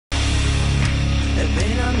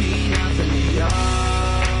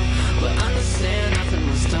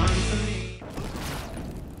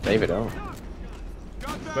Leave it on.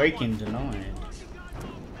 Breaking denied.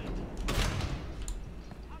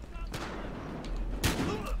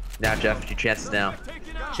 Now, Jeff, your chances now.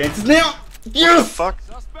 Chances now! Yes! Fuck.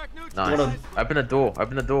 Nice. Open the door.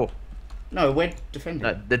 Open the door. No, we're defending.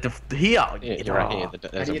 No, here. Yeah, you're right here.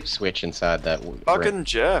 There's a switch inside that. Fucking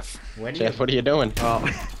Jeff. Where do you... Jeff, what are you doing? Oh.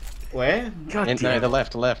 Where? God No, damn. the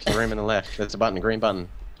left, the room in the left. There's a button, green button.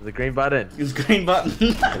 The green button. It's green button.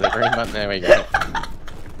 There's a green button, there we go.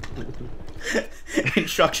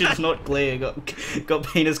 Instructions not clear. Got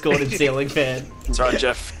penis caught in ceiling fan. That's right,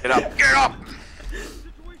 Jeff. Get up. Get up.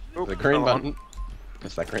 Oop, The green hold on. button.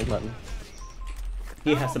 It's that green button.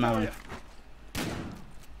 He has some ammo.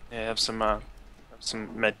 Yeah, have some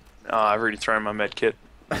med. I've already thrown my med kit.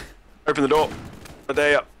 Open the door.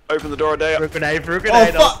 Adea. Open the door, Adea. Fruit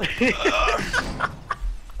grenade. Oh,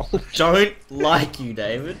 Don't like you,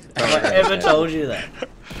 David. Have I ever told you that?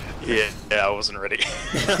 Yeah, I wasn't ready.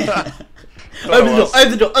 Open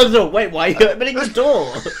the door. Wait, why are you opening the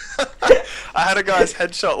door? I had a guy's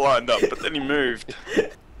headshot lined up, but then he moved.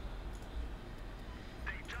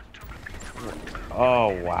 Oh,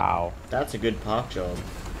 wow. That's a good park job.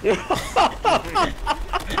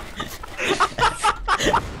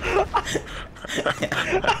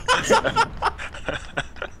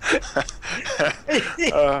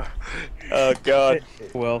 Oh god.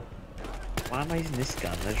 Well, why am I using this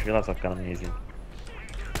gun? I just realized what gun I'm using.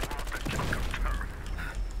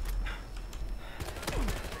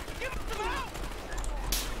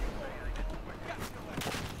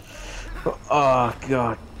 Oh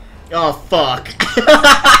god. Oh fuck!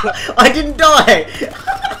 I didn't die.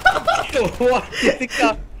 What? The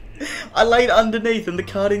car? I laid underneath and the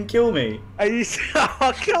car didn't kill me. Are you?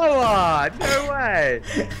 Oh come on! No way!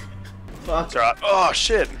 Fuck. That's right. Oh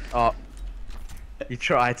shit. Oh, you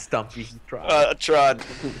tried, Stumpy. You tried. I tried.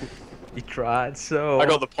 You tried so. I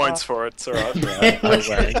got the points for it. It's alright.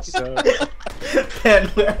 Ben,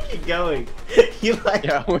 where are you going? You like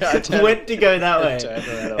went to go that way,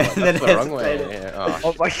 That's and then the wrong way. hesitated. Yeah.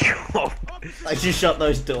 Oh my god! I just shut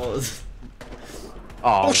those doors.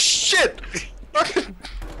 Oh shit! Fucking.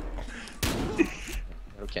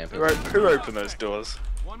 No camping. Who opened those doors?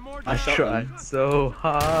 I shot Tried them. so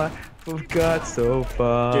hard, we've got so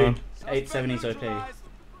far. Dude, 870's OP.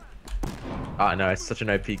 Oh no, it's such an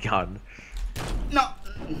OP gun. No,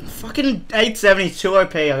 fucking 870's too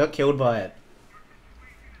OP. I got killed by it.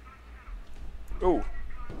 Ooh.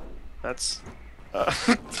 That's.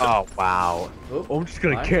 Oh wow. Oop, I'm just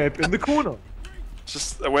gonna fine. camp in the corner.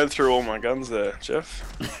 Just I went through all my guns there,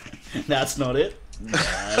 Jeff. That's not it.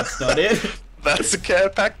 That's not it. That's a care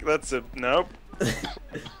pack. That's a nope.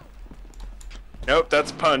 Nope,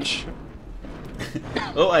 that's a punch.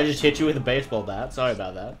 Oh, I just hit you with a baseball bat. Sorry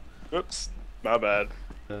about that. Oops, my bad.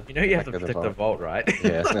 You know you have to Back of the protect the vault, right?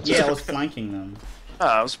 Yeah, that's Yeah, I was flanking them.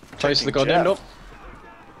 Ah, I was Close to the protecting goddamn door. Jeff.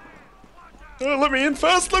 Oh, let me in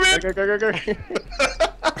first. Let me in. Go.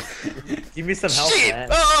 Give me some help, Shit! man.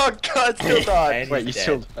 Oh god, I still died. And Wait, you he's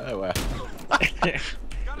still? dead. Oh wow.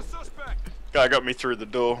 Guy got me through the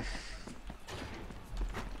door.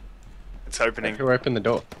 It's opening. Who opened the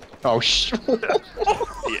door? Oh sh!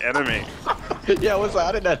 The enemy. Yeah, what's that?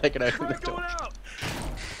 I didn't know they could open the door.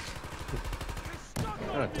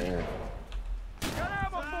 Oh damn.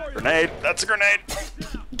 Grenade. That's a grenade.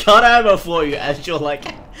 Got ammo for you as you're like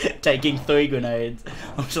taking 3 grenades.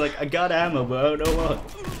 I'm just like, I got ammo, but I don't know what.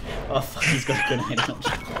 Oh fuck, he's got a grenade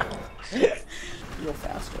launcher. You're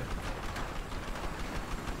faster.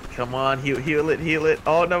 Come on, heal it.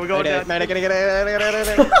 Oh no, we're going down. No, get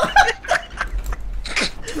it.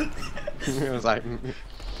 It was like,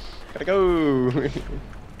 gotta go.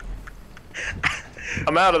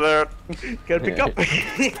 I'm out of there. Gotta pick up.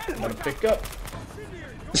 Gotta pick up.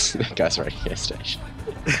 Gas radio station.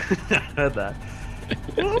 I heard that.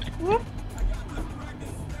 Whoop, whoop.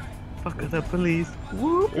 Fuck the police.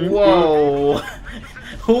 Whoop. Whoa.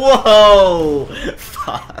 Whoa.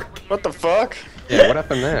 Fuck. What the fuck? Yeah, what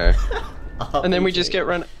happened there? Oh, And then we just get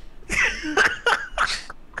run.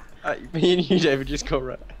 Me and you, David, just got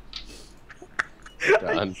run.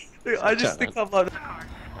 Done. I just think I'm like.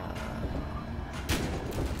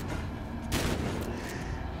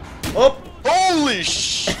 Oh. Holy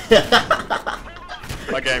sh!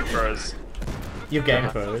 My game froze. Your game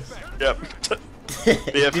froze. Yep. Didn't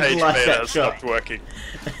BFH like beta that stopped shot. working.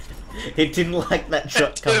 It didn't like that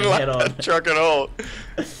shot Didn't coming like head on. that truck at all.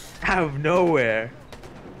 Out of nowhere.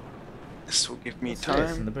 This will give me What's this in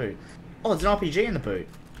time. the boot? Oh, there's an RPG in the boot.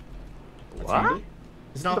 That's What? handy.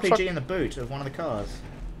 There's an What the RPG fuck? in the boot of one of the cars.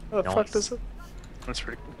 What the fuck Nice. does it? That's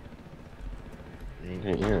pretty cool.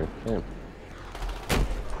 Yeah.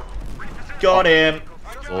 Got him.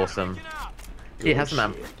 Awesome. He has some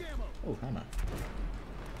ammo. Oh, hammer.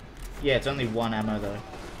 Yeah, it's only 1 ammo though.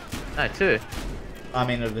 No, 2. I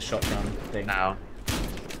mean of the shotgun thing. No.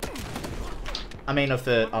 I mean of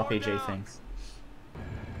the RPG things.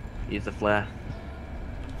 Use the flare.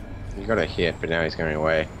 You got a hit, but now he's going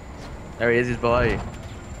away. There he is, he's below you.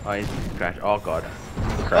 Oh, he's crashed. Oh god.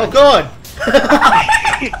 Oh god!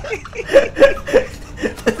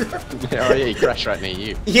 Oh yeah, he crashed right near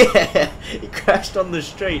you. Yeah! He crashed on the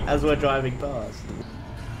street as we're driving past.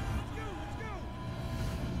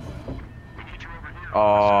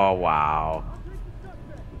 Oh wow.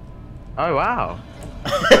 Oh wow.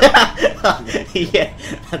 Yeah,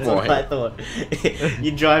 that's what Boy. I thought.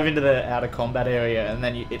 You drive into the outer combat area and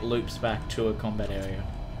then it loops back to a combat area.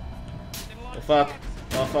 Oh fuck.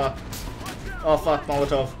 Oh fuck. Oh fuck,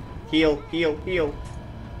 Molotov. Heal, heal, heal.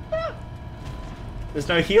 Ah. There's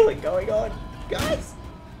no healing going on. Guys!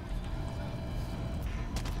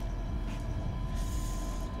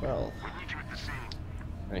 Well.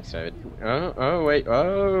 Thanks, David. Oh wait,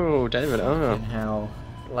 oh, David, oh. And how,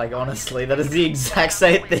 like, honestly, that is the exact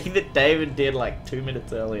same thing that David did like 2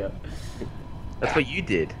 minutes earlier. That's what you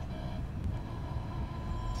did.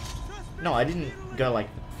 No, I didn't go like,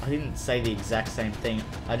 I didn't say the exact same thing.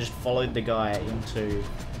 I just followed the guy into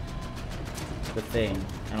the thing,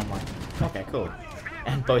 and I'm like, okay, cool.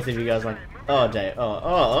 And both of you guys like, oh, Dave,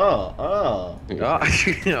 oh. Oh.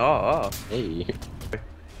 Hey.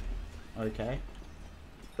 Okay.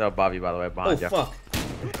 They're above you, by the way, Oh, behind you. fuck.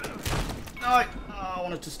 No! Oh, I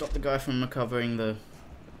wanted to stop the guy from recovering the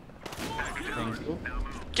things. Oh,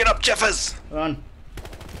 Get up, Jeffers! run.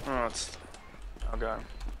 Oh, it's... I'll go.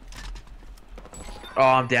 Oh,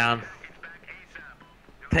 I'm down.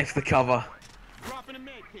 Thanks for the cover.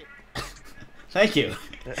 Thank you.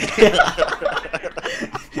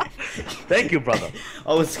 Thank you, brother.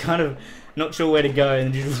 I was kind of not sure where to go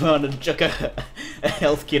and just run and chuck a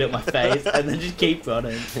health kit at my face and then just keep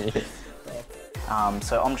running.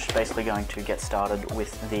 So I'm just basically going to get started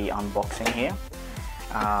with the unboxing here.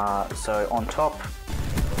 So on top,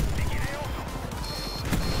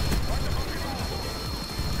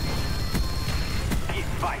 Keep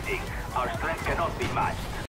fighting. Our strength cannot be matched.